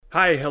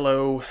Hi,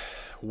 hello.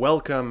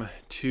 Welcome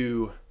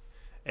to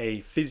a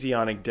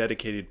Physionic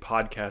dedicated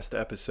podcast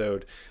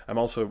episode. I'm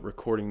also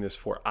recording this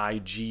for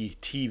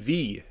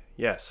IGTV.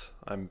 Yes,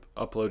 I'm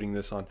uploading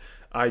this on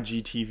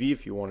IGTV.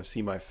 If you want to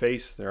see my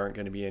face, there aren't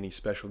going to be any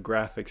special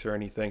graphics or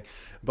anything.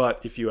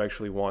 But if you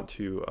actually want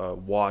to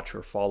watch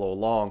or follow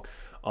along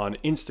on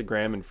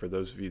Instagram, and for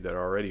those of you that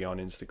are already on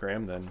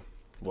Instagram, then,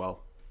 well,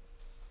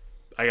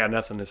 I got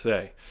nothing to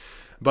say.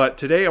 But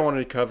today I wanted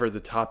to cover the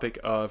topic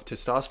of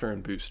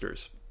testosterone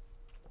boosters,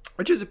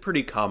 which is a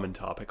pretty common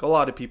topic. A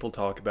lot of people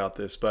talk about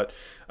this, but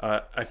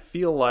I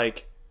feel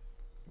like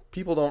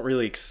people don't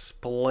really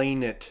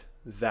explain it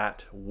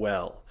that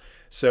well.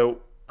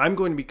 So I'm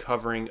going to be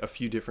covering a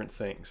few different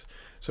things.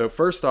 So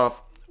first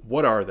off,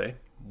 what are they?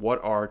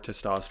 What are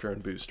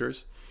testosterone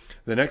boosters?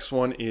 The next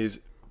one is,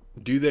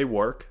 do they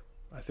work?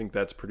 I think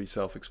that's pretty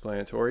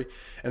self-explanatory.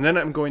 And then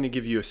I'm going to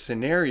give you a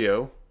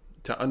scenario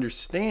to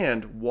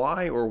understand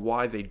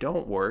why they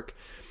don't work,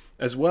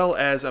 as well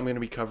as I'm going to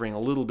be covering a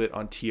little bit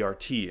on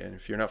TRT. And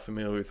if you're not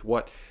familiar with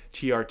what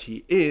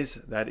TRT is,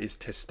 that is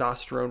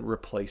testosterone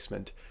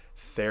replacement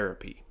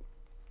therapy.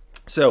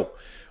 So,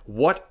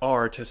 what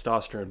are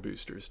testosterone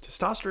boosters?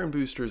 Testosterone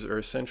boosters are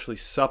essentially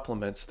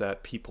supplements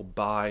that people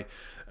buy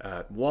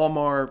at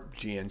Walmart,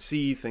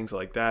 GNC, things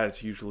like that.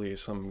 It's usually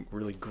some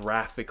really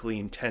graphically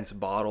intense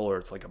bottle, or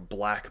it's like a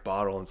black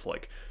bottle and it's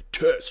like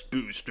test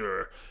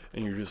booster,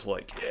 and you're just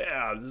like,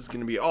 yeah, this is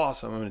going to be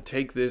awesome. I'm going to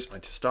take this, my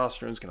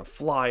testosterone is going to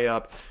fly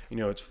up.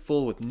 It's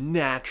full with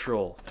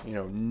natural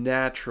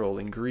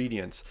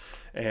ingredients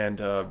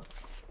and a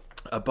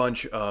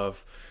bunch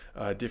of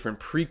different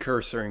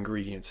precursor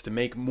ingredients to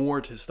make more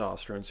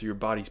testosterone, so your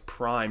body's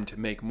primed to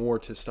make more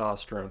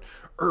testosterone,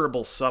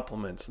 herbal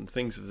supplements and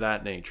things of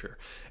that nature.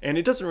 And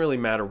it doesn't really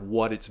matter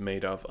what it's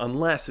made of,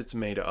 unless it's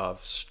made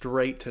of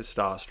straight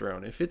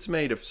testosterone. If it's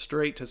made of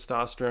straight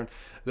testosterone,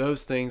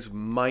 those things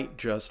might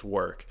just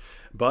work.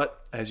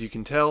 But as you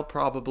can tell,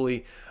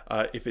 probably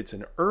if it's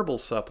an herbal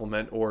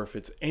supplement, or if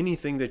it's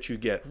anything that you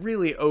get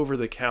really over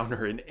the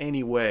counter in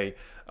any way,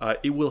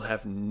 it will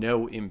have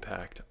no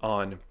impact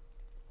on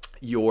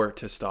your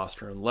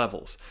testosterone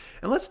levels.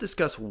 And let's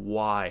discuss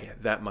why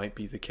that might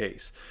be the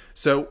case.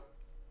 So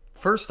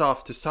first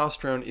off,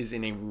 testosterone is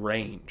in a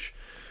range.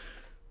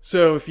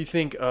 So if you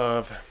think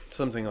of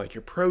something like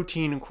your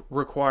protein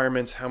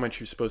requirements, how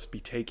much you're supposed to be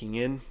taking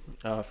in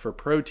for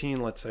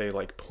protein, let's say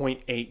like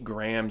 0.8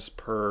 grams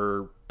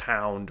per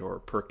pound or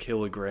per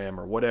kilogram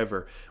or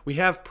whatever, we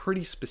have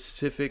pretty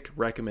specific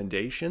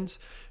recommendations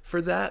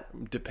for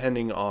that,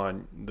 depending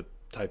on the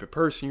type of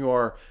person you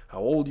are, how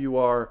old you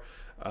are,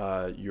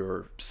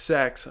 your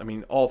sex,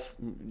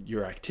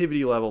 your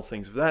activity level,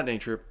 things of that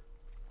nature.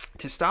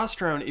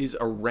 Testosterone is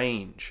a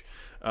range.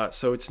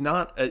 So it's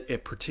not a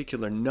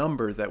particular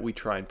number that we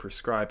try and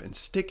prescribe and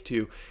stick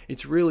to.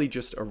 It's really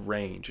just a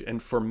range.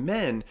 And for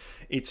men,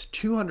 it's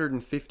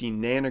 250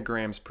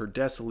 nanograms per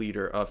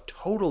deciliter of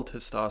total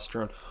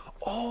testosterone,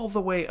 all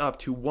the way up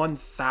to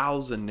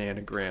 1,000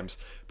 nanograms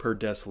per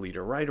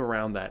deciliter, right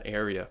around that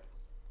area.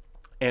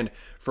 And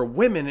for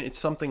women, it's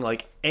something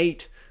like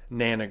 8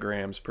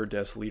 nanograms per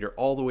deciliter,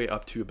 all the way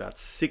up to about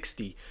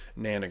 60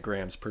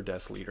 nanograms per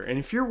deciliter. And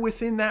if you're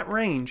within that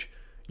range,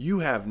 you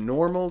have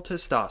normal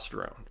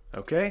testosterone,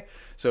 okay?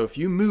 So if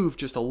you move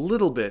just a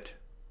little bit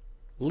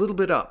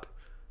up,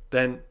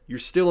 then you're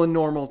still in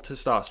normal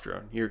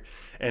testosterone.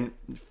 And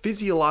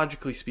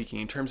physiologically speaking,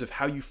 in terms of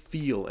how you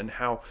feel and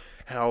how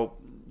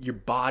your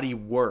body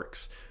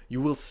works, you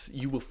will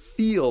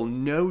feel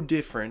no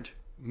different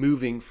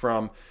moving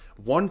from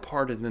one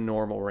part in the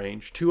normal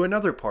range to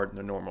another part in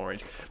the normal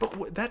range.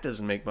 But that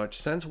doesn't make much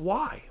sense.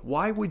 Why?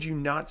 Why would you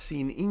not see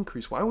an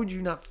increase? Why would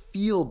you not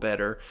feel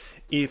better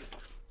if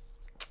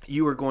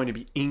you are going to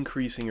be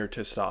increasing your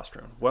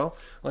testosterone? Well,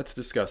 let's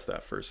discuss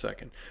that for a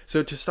second.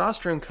 So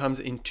testosterone comes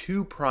in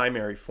two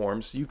primary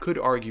forms. You could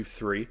argue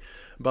three,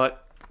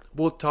 but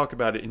we'll talk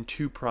about it in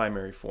two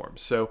primary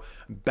forms. So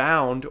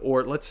bound,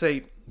 or let's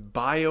say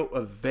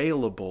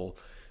bioavailable,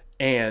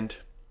 and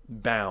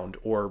bound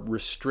or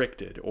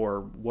restricted, or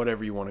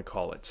whatever you want to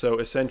call it. So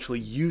essentially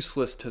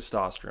useless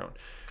testosterone.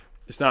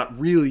 It's not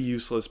really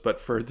useless,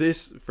 but for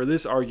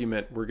this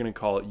argument, we're going to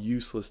call it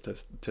useless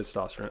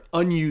testosterone,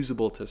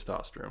 unusable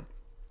testosterone.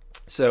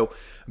 So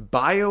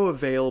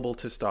bioavailable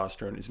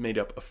testosterone is made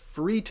up of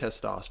free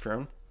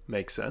testosterone,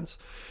 makes sense,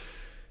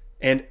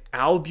 and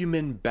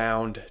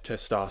albumin-bound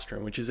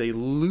testosterone, which is a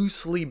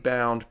loosely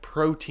bound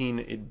protein.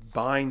 It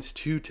binds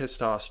to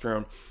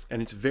testosterone,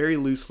 and it's very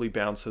loosely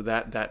bound, so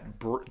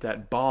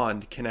that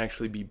bond can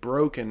actually be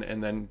broken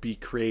and then be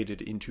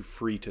created into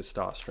free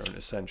testosterone,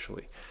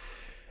 essentially.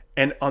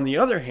 And on the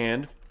other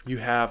hand, you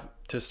have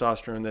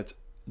testosterone that's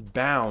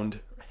bound,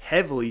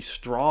 heavily,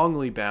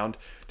 strongly bound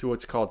to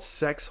what's called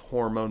sex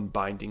hormone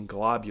binding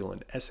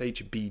globulin,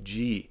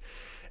 SHBG.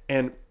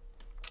 And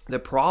the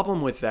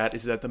problem with that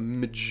is that the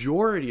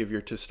majority of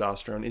your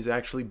testosterone is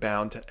actually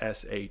bound to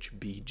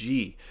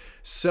SHBG.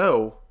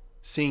 So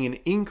seeing an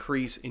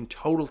increase in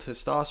total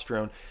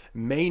testosterone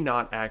may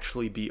not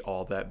actually be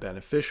all that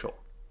beneficial.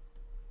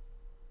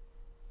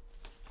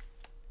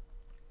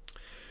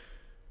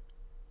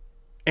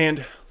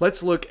 And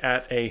let's look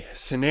at a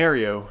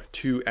scenario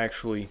to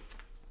actually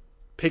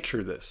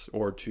picture this,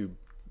 or to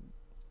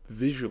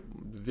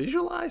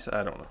visualize?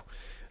 I don't know.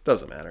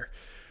 Doesn't matter.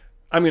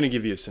 I'm going to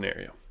give you a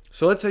scenario.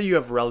 So let's say you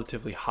have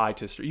relatively high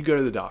testosterone. You go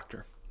to the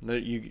doctor.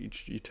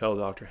 You tell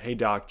the doctor, "Hey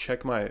doc,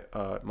 check my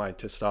my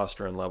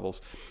testosterone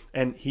levels,"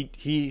 and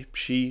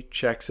she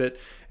checks it,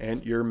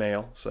 and you're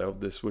male, so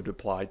this would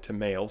apply to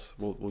males.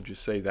 We'll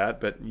just say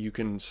that, but you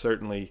can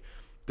certainly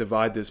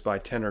divide this by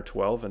 10 or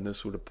 12, and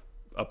this would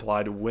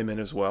apply to women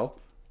as well,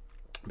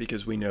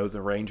 because we know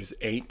the range is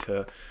 8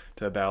 to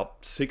about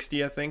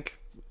 60, I think.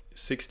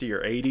 60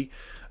 or 80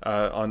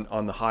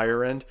 on the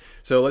higher end.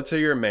 So let's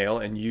say you're a male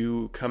and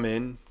you come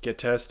in, get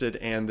tested,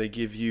 and they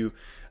give you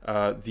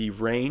the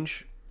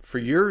range. For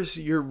yours,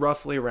 you're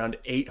roughly around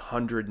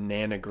 800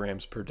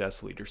 nanograms per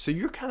deciliter. So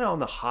you're kind of on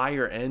the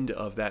higher end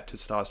of that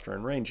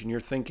testosterone range, and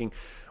you're thinking,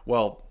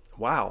 well,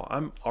 wow,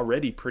 I'm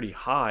already pretty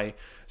high,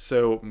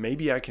 so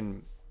maybe I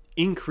can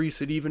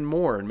increase it even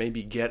more and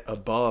maybe get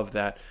above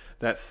that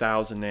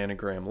 1,000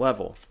 nanogram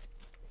level.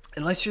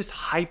 And let's just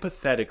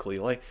hypothetically,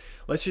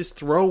 let's just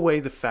throw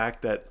away the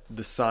fact that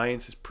the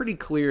science is pretty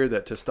clear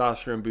that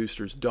testosterone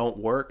boosters don't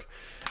work,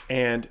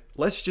 and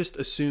let's just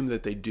assume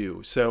that they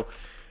do. So,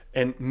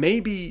 and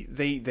maybe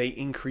they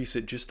increase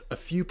it just a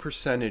few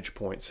percentage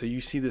points. So you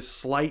see this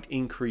slight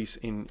increase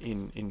in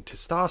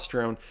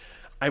testosterone.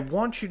 I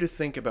want you to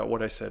think about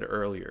what I said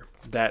earlier,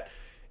 that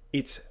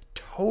it's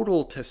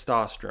total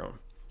testosterone.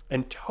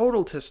 And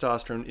total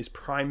testosterone is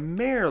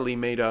primarily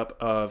made up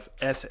of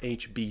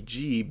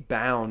SHBG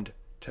bound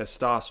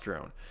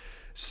testosterone.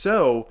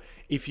 So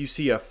if you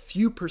see a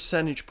few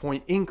percentage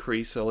point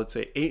increase, so let's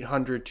say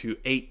 800 to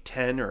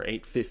 810 or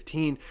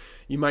 815,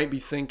 you might be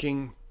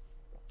thinking,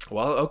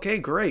 well, okay,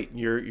 great,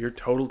 your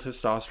total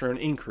testosterone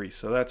increase,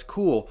 so that's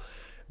cool.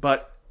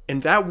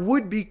 And that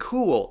would be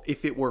cool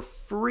if it were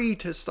free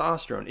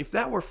testosterone. If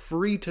that were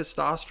free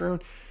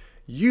testosterone,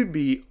 you'd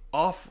be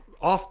off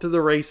to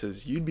the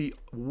races. You'd be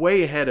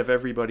way ahead of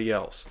everybody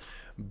else.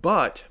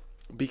 But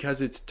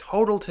because it's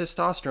total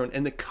testosterone,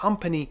 and the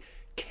company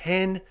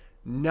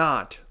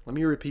cannot, let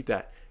me repeat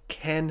that,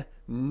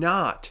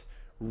 cannot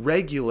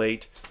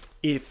regulate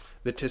if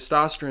the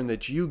testosterone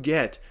that you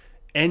get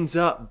ends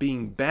up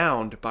being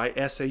bound by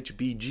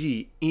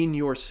SHBG in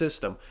your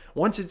system.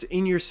 Once it's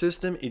in your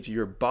system, it's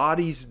your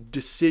body's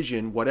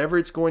decision, whatever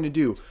it's going to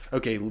do.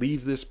 Okay,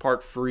 leave this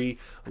part free,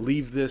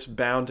 leave this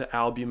bound to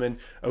albumin.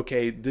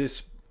 Okay,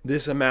 this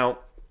amount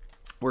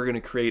we're going to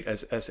create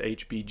as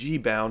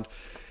SHBG bound.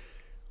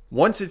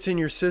 Once it's in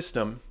your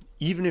system,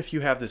 even if you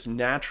have this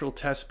natural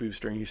test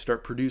booster and you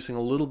start producing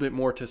a little bit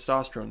more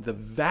testosterone, the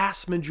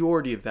vast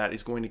majority of that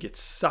is going to get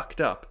sucked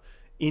up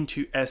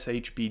into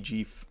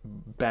SHBG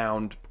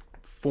bound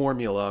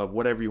formula,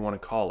 whatever you want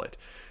to call it.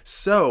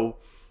 So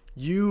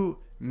you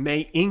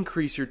may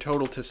increase your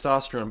total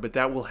testosterone, but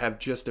that will have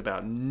just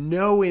about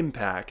no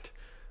impact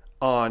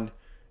on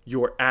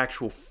your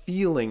actual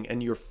feeling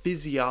and your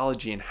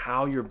physiology and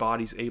how your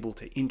body's able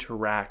to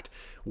interact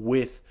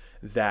with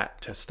that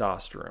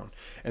testosterone.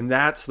 And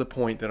that's the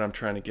point that I'm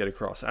trying to get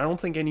across. I don't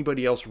think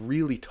anybody else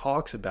really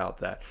talks about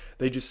that.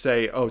 They just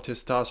say, oh,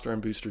 testosterone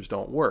boosters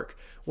don't work.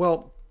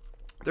 Well,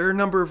 there are a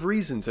number of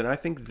reasons, and I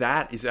think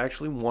that is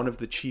actually one of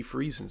the chief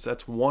reasons.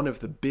 That's one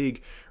of the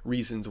big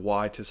reasons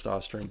why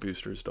testosterone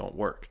boosters don't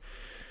work.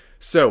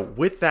 So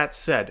with that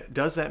said,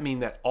 does that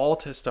mean that all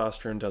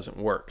testosterone doesn't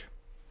work?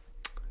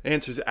 The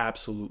answer is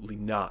absolutely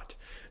not.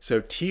 So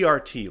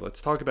TRT,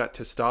 let's talk about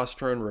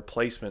testosterone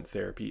replacement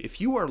therapy.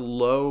 If you are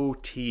low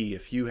T,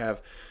 if you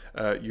have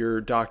your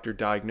doctor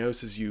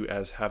diagnoses you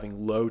as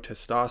having low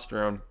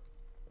testosterone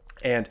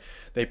and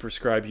they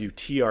prescribe you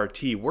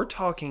TRT, we're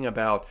talking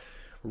about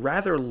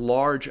rather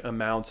large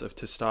amounts of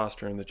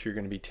testosterone that you're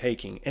going to be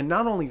taking. And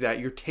not only that,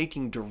 you're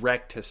taking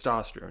direct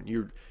testosterone.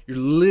 You're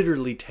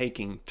literally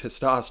taking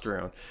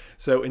testosterone.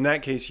 So in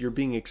that case, you're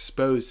being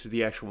exposed to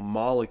the actual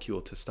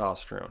molecule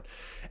testosterone.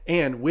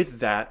 And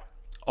with that,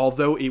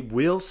 although it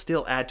will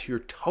still add to your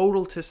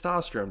total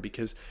testosterone,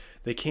 because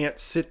they can't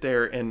sit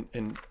there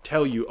and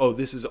tell you, oh,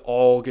 this is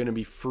all going to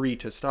be free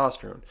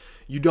testosterone.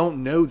 You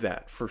don't know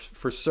that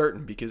for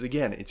certain, because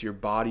again, it's your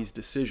body's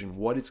decision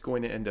what it's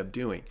going to end up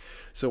doing.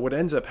 So what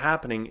ends up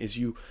happening is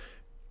you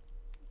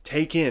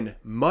take in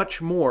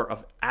much more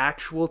of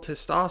actual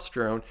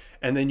testosterone,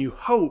 and then you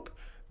hope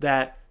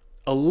that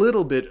a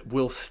little bit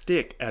will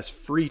stick as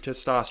free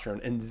testosterone,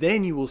 and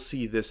then you will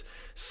see this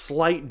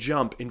slight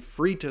jump in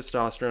free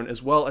testosterone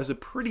as well as a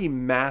pretty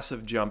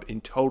massive jump in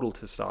total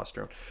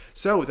testosterone.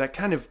 So that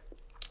kind of,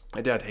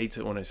 my dad hates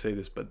it when I say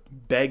this, but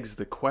begs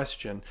the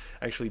question,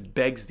 actually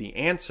begs the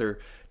answer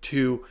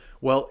to,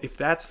 well, if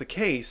that's the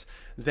case,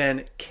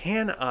 then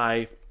can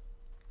I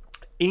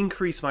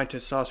increase my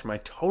testosterone, my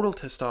total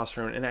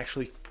testosterone, and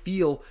actually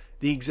feel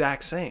the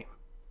exact same?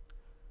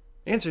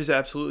 The answer is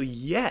absolutely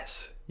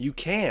yes, you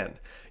can.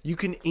 You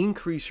can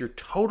increase your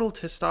total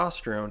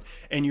testosterone,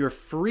 and your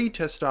free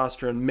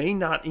testosterone may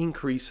not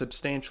increase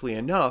substantially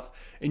enough,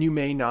 and you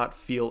may not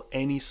feel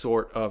any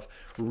sort of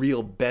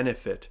real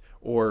benefit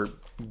or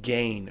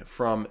gain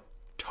from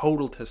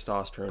total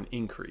testosterone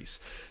increase.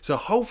 So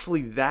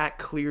hopefully that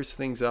clears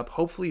things up.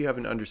 Hopefully you have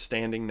an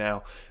understanding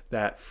now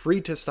that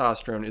free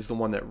testosterone is the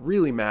one that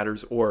really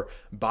matters, or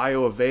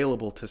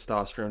bioavailable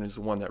testosterone is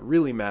the one that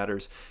really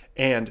matters.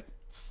 And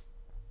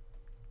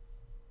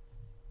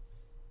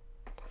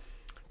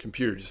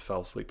computer just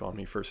fell asleep on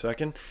me for a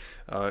second.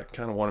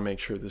 Kind of want to make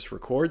sure this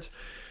records.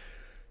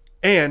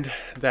 And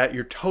that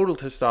your total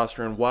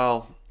testosterone,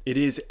 while it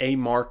is a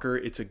marker,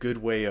 it's a good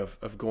way of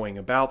going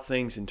about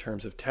things in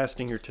terms of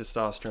testing your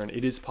testosterone.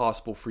 It is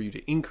possible for you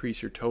to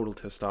increase your total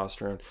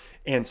testosterone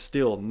and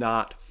still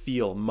not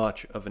feel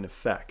much of an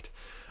effect.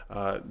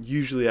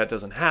 Usually that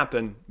doesn't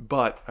happen,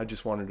 but I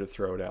just wanted to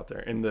throw it out there.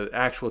 And the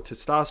actual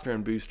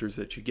testosterone boosters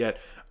that you get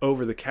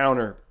over the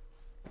counter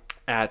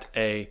at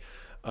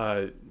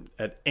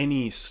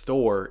any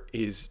store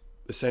is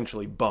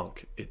essentially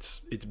bunk.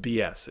 It's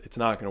BS. It's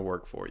not going to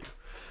work for you.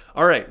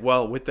 All right.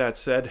 Well, with that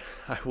said,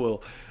 I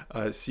will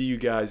see you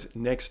guys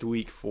next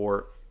week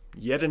for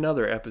yet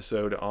another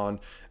episode on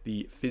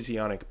the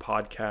Physionic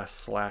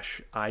Podcast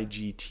 /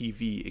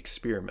 IGTV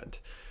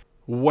experiment.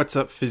 What's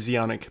up,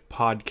 Physionic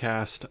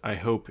Podcast? I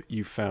hope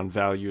you found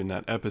value in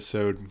that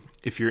episode.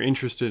 If you're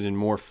interested in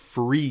more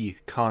free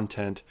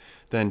content,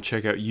 then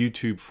check out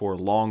YouTube for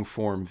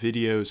long-form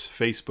videos,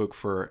 Facebook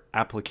for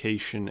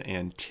application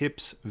and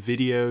tips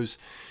videos,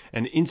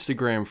 and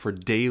Instagram for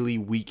daily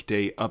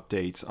weekday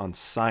updates on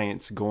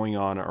science going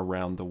on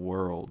around the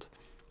world.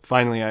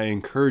 Finally, I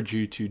encourage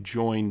you to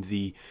join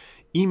the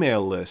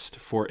email list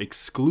for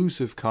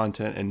exclusive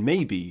content and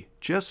maybe,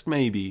 just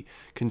maybe,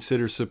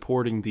 consider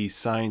supporting the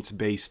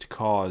science-based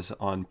cause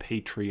on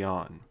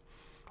Patreon.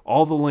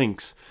 All the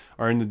links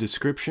are in the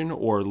description,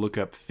 or look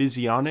up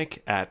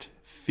Physionic at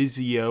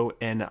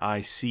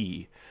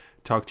PhysioNIC.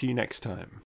 Talk to you next time.